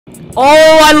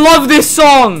Oh, I love this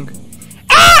song.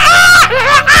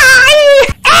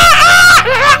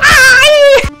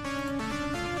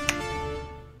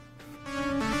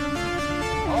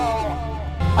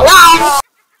 Hello?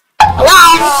 Hello?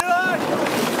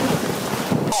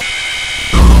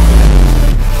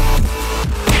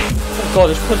 Oh god,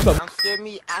 it's pushed up.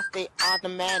 Okay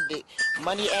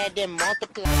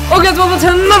guys, welcome to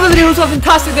another video. It's a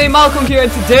fantastic day. Malikong here,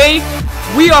 and today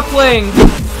we are playing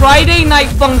Friday Night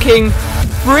Funkin'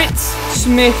 Fritz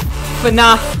Smith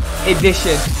FNAF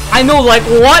Edition. I know, like,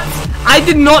 what? I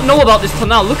did not know about this till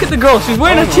now. Look at the girl, she's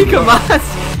wearing a Chica mask.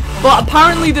 But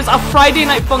apparently there's a Friday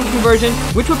Night Funkin' version,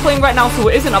 which we're playing right now, so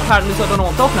it isn't apparently, so I don't know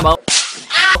what I'm talking about.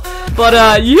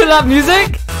 But you hear that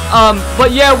music?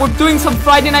 But yeah, we're doing some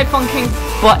Friday Night Funkin',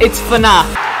 but it's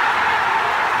FNAF.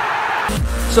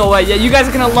 So yeah, you guys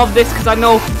are gonna love this, because I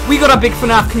know we got a big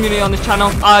FNAF community on this channel.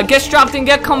 Get strapped in,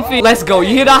 get comfy. Let's go.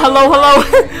 You hear that? Hello, hello.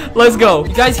 Let's go.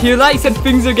 You guys hear that? He said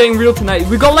things are getting real tonight.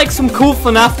 We got like some cool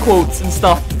FNAF quotes and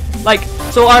stuff. Like,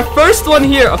 so our first one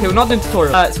here. Okay, we're not doing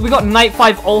tutorial. So we got night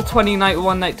 5, all 20, night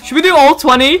 1, night. Should we do all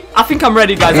 20? I think I'm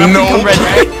ready, guys. I think I'm ready.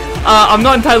 I'm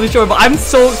not entirely sure, but I'm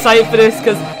so excited for this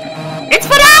because it's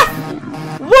FNAF.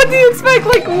 What do you expect?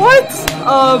 Like, what?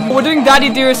 We're doing Daddy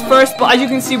Dearest first, but as you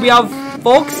can see, we have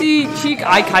Foxy, Cheek.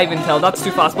 I can't even tell. That's too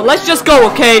fast. But let's just go,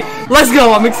 okay? Let's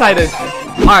go. I'm excited.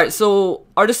 Alright, so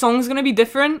are the songs gonna be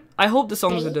different? I hope the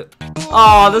songs are different.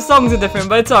 Oh, the songs are different,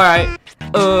 but it's alright.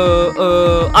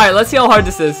 Alright, let's see how hard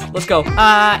this is. Let's go.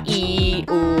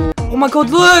 Oh my god,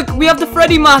 look! We have the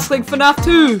Freddy mask like FNAF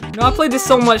 2. You know, I played this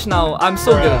so much now. I'm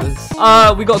so good at this.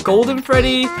 We got Golden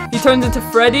Freddy. He turns into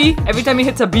Freddy. Every time he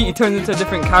hits a beat, he turns into a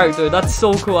different character. That's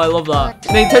so cool. I love that.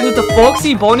 And then he turns into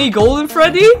Foxy, Bonnie, Golden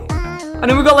Freddy. And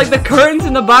then we got like the curtains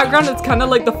in the background. It's kind of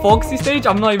like the Foxy stage.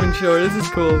 I'm not even sure. This is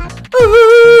cool.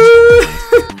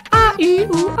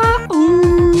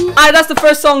 Alright, that's the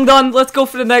first song done. Let's go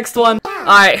for the next one.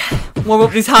 Alright, warm up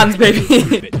these hands, baby.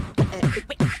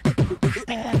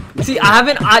 See, I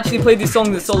haven't actually played these songs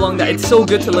in so long that it's so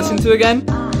good to listen to again.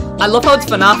 I love how it's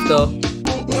FNAF though.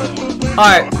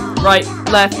 Alright, right,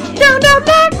 left, down, down,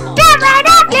 down, down, right,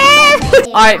 up, left.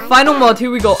 Alright, final mod,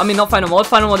 here we go. I mean, not final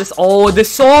mod, this. Oh,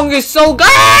 this song is so good!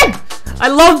 I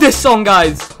love this song,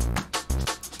 guys.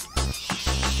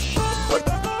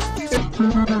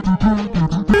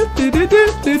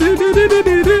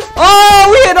 Oh,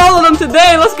 we hit all of them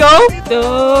today. Let's go.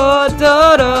 Da,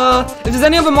 da, da. If there's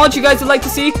any other mods you guys would like to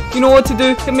see, you know what to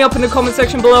do. Hit me up in the comment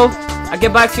section below. I'll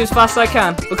get back to you as fast as I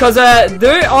can. Because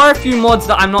there are a few mods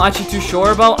that I'm not actually too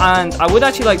sure about, and I would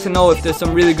actually like to know if there's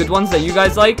some really good ones that you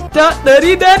guys like.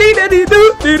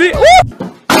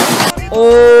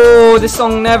 Oh, this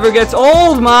song never gets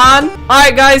old, man.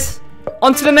 Alright, guys.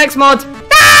 On to the next mod.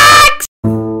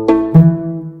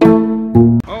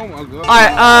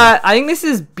 Alright, I think this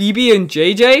is BB and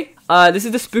JJ. This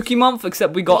is the spooky month,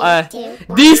 except we got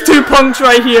these two punks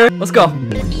right here. Let's go. Woo!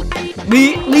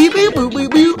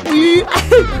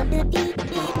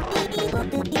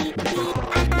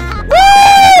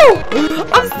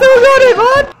 I'm still got it,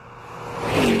 man!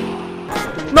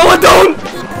 No, I don't!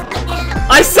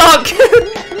 I suck!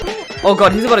 Oh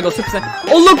god, he's about to go 6%.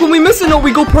 Oh look, when we miss a note,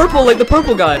 we go purple like the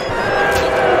purple guy.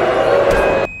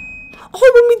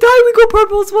 Oh, when we die, we go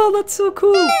purple as well. That's so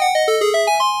cool.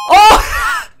 Oh!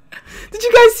 Did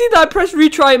you guys see that? I pressed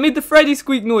retry. It made the Freddy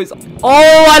squeak noise.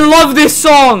 Oh, I love this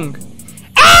song.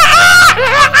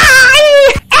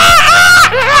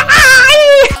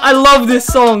 I love this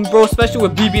song, bro, especially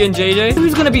with BB and JJ.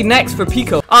 Who's gonna be next for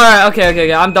Pico? Alright,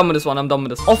 okay. I'm done with this one. I'm done with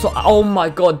this. Also, oh my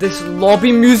god, this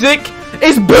lobby music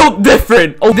is built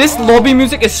different. Oh, this lobby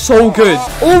music is so good.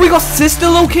 Oh, we got sister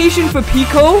location for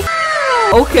Pico.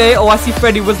 Okay, oh, I see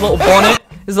Freddy with his little bonnet.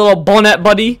 His little bonnet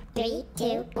buddy. 3,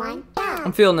 2, 1, go.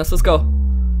 I'm feeling this, let's go.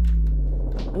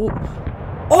 Oh,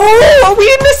 are we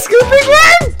in the scooping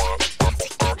room?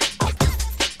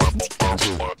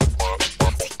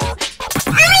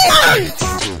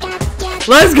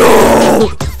 Let's go!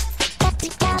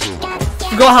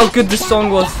 Forgot how good this song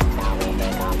was.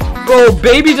 Bro,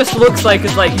 Baby just looks like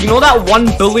it's like, you know that one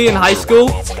bully in high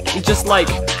school? He's just like,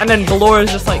 and then Valor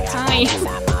is just like, hi.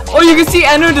 Oh, you can see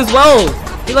Ennard as well.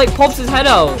 He like pops his head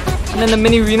out. And then the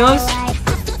mini Renos.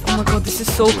 Oh my god, this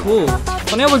is so cool.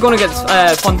 Funny how we're gonna get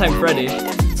Funtime Freddy.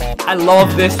 I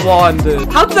love this one, dude.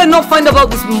 How did I not find about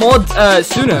this mod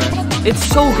sooner? It's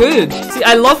so good. See,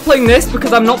 I love playing this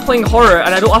because I'm not playing horror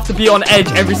and I don't have to be on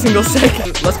edge every single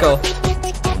second. Let's go.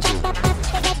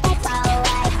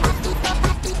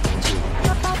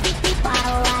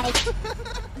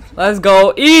 Let's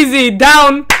go. Easy,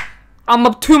 down.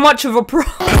 I'm too much of a pro.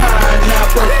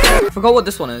 I forgot what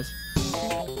this one is.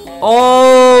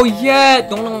 Oh yeah.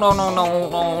 No.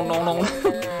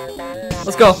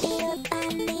 Let's go.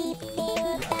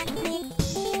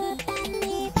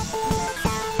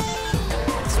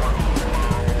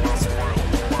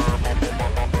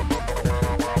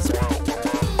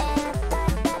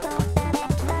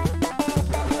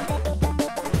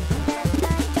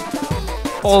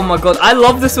 Oh my god, I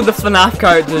love this with the FNAF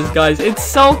characters, guys. It's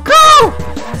so cool!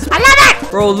 I love it!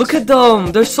 Bro, look at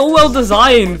them. They're so well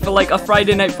designed for like a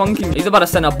Friday Night Funkin'. He's about to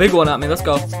send a big one at me. Let's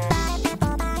go.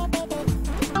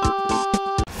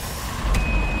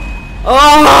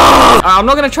 Oh! I'm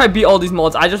not gonna try beat all these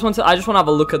mods. I just want to have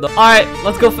a look at them. Alright,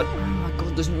 let's go for. Oh my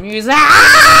god, there's music!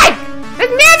 There's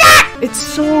music! It's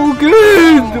so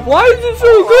good! Why is it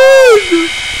so good?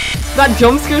 That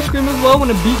jump scare scream as well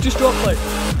when a beat just dropped like.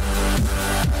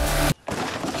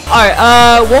 Alright,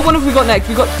 what one have we got next?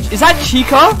 We got, is that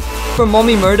Chica for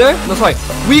Mommy Murder? No, sorry.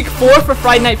 Week 4 for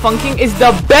Friday Night Funkin' is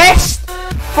the best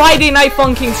Friday Night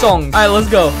Funkin' song. Alright, let's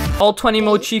go. All 20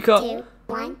 mode Chica. 2,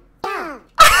 1, go.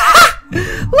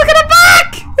 Look at the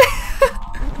back!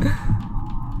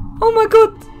 Oh my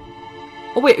god.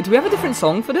 Oh wait, do we have a different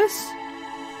song for this?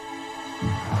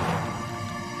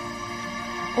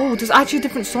 Oh, there's actually a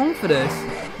different song for this.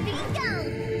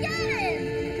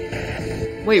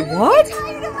 Wait, what?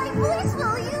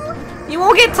 You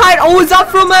won't get tired. Oh, is that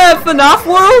from FNAF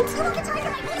World?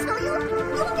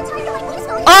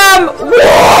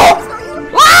 Whoa!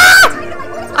 Ah!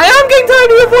 I am getting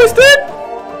tired of your voice, dude.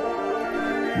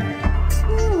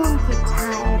 You won't get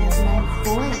tired of my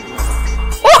voice.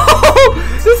 Oh,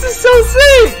 this is so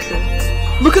sick.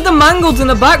 Look at the mangolds in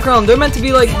the background. They're meant to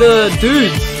be like the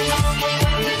dudes.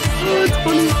 Oh, it's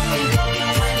funny.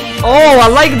 Oh, I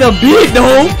like the beat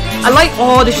though.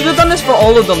 Oh, they should have done this for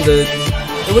all of them, dude.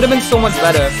 It would have been so much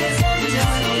better.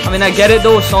 I mean, I get it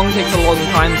though, a song takes a long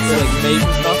time to like make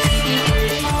and stuff.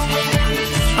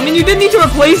 I mean, you didn't need to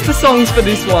replace the songs for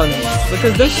this one,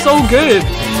 because they're so good.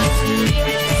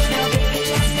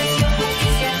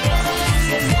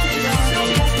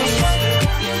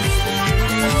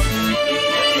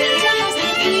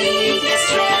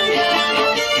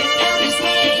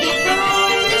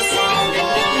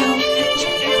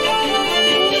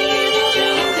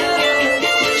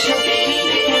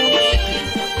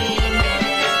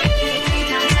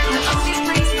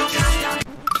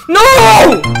 No!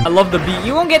 I love the beat.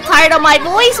 You won't get tired of my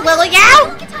voice, will you?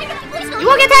 You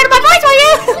won't get tired of my voice, will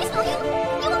you?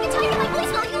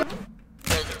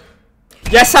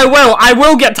 Yes, I will. I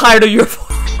will get tired of your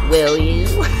voice. Will you?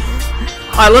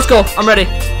 Alright, let's go. I'm ready.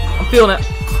 I'm feeling it.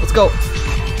 Let's go.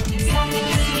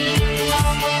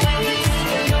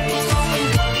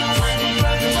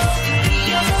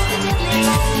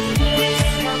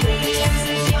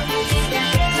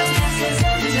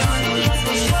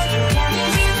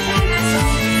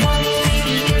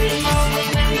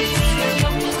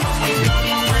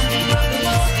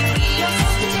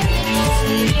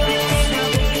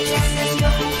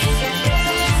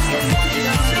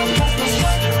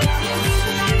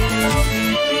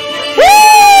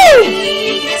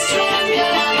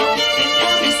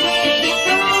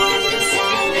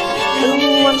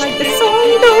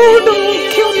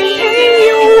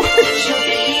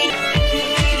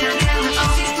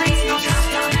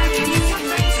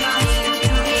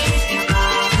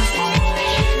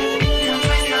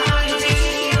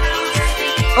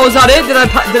 Oh, is that it? Did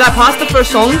I pass the first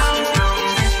song?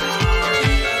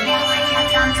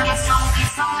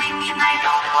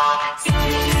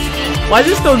 Why is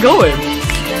it still going?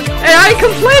 Hey, I ain't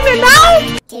complaining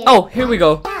now! Oh, here we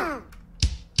go.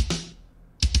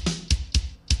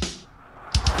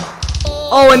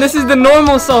 Oh, and this is the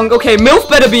normal song. Okay, MILF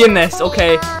better be in this,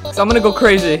 okay? So I'm gonna go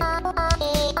crazy. I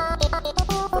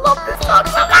love this song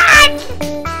so much!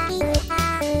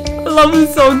 I love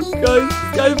this song, guys.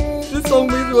 This song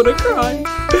makes me wanna cry.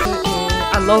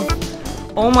 I love.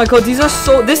 Oh my god, these are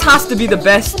so. This has to be the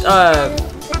best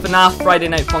FNAF Friday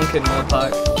Night Funkin' mod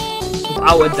pack,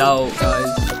 without a doubt, guys.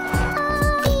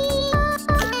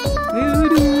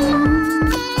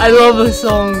 I love this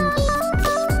song.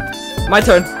 My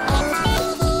turn.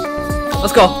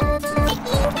 Let's go.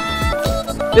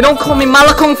 They don't call me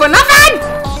Malikong for nothing.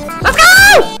 Let's go.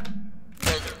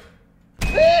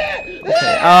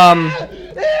 Okay.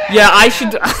 Yeah, I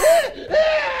should.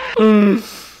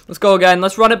 Let's go again.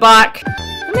 Let's run it back.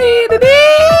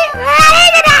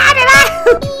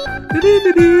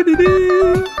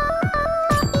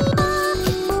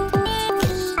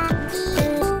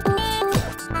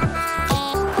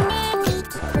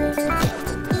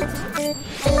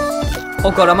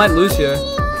 Oh god, I might lose here.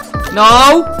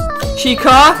 No!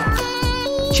 Chica!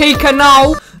 Chica,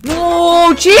 no!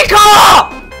 No! Chica!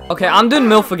 Okay, I'm doing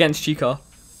MILF against Chica.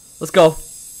 Let's go.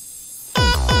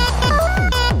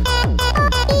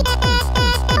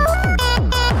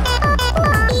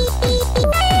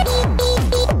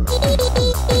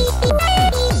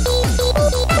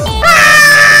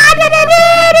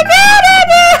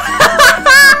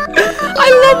 I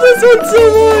love this one so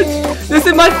much. This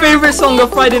is my favorite song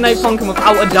of Friday Night Funkin'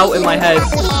 without a doubt in my head.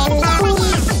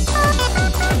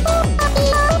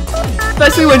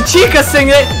 Especially when Chica sing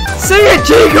it. Sing it,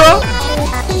 Chica!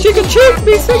 Chica Chick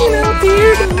be singing out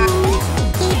here.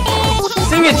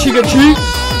 Sing it, Chica Chick.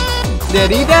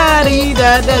 Daddy daddy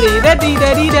daddy daddy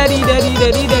daddy daddy daddy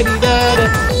daddy daddy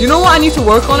daddy. You know what I need to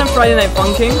work on in Friday Night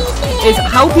Funkin'? Is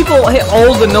how people hit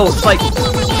all the notes. Like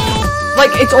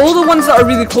it's all the ones that are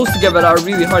really close together that are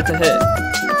really hard to hit.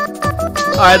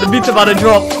 Alright, the beat's about to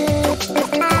drop.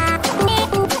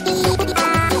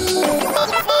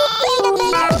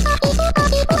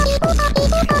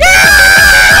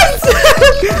 Yes!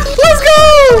 Let's go!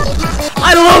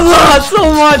 I love that so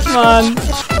much, man.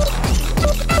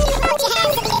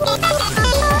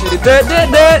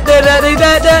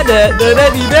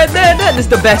 This is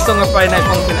the best song of Friday Night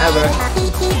Funkin' ever.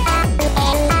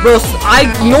 Bro,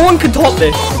 no one can top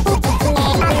this.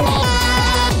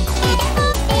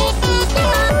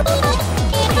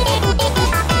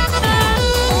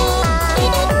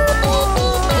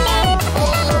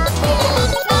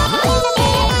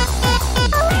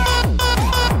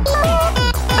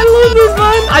 I love this,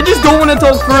 man. I just don't want to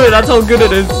talk through it. That's how good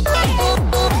it is.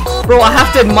 Bro, I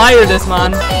have to admire this,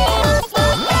 man.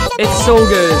 It's so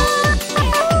good.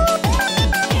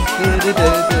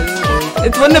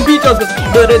 It's when the beat goes.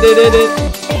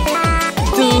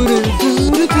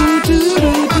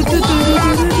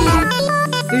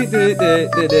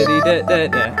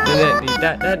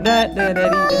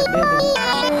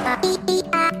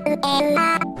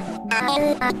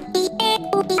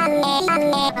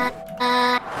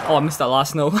 Oh, I missed that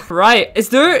last note. Right, is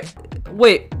there...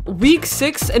 Wait, week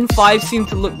 6 and 5 seem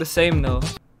to look the same though.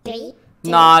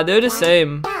 Nah, they're the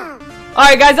same.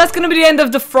 Alright guys, that's gonna be the end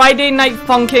of the Friday Night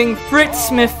Funkin' Fritz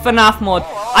Smith FNAF mod.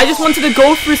 I just wanted to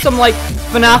go through some like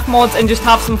FNAF mods and just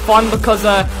have some fun because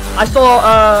I saw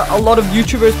a lot of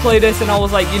YouTubers play this and I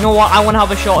was like, you know what, I want to have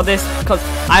a shot of this because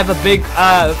I have a big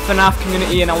FNAF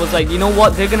community and I was like, you know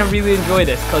what, they're gonna really enjoy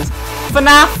this because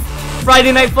FNAF,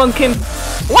 Friday Night Funkin',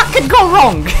 what could go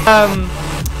wrong?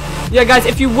 Yeah guys,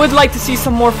 if you would like to see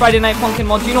some more Friday Night Funkin'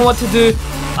 mods, you know what to do.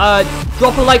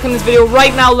 Drop a like on this video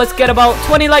right now. Let's get about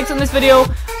 20 likes on this video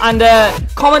and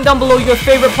comment down below your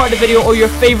favorite part of the video or your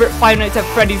favorite Five Nights at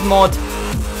Freddy's mod.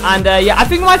 And yeah, I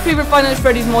think my favorite Five Nights at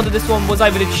Freddy's mod of this one was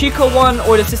either the Chica one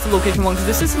or the Sister Location one because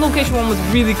the Sister Location one was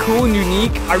really cool and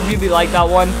unique. I really liked that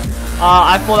one.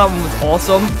 I thought that one was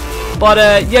awesome. But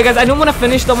yeah guys, I don't want to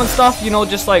finish them and stuff, you know,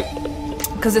 just like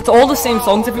because it's all the same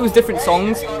songs. If it was different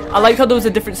songs, I liked how there was a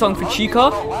different song for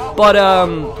Chica, but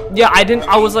yeah, I didn't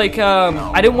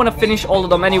want to finish all of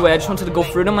them anyway. I just wanted to go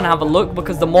through them and have a look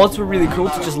because the mods were really cool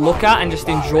to just look at and just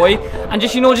enjoy and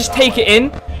just, you know, just take it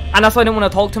in. And that's why I didn't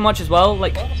want to talk too much as well.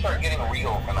 Like, you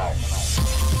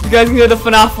guys can hear the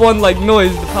FNAF one like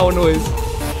noise, the power noise.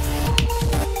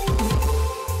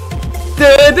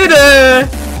 We're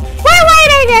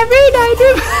waiting every night.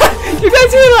 You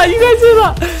guys hear that? You guys hear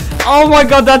that? Oh my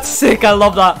god, that's sick. I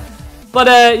love that. But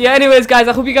yeah, anyways guys,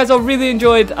 I hope you guys all really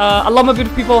enjoyed. I love my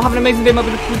beautiful people. Have an amazing day, my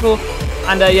beautiful people.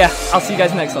 And yeah, I'll see you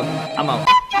guys next one. I'm out.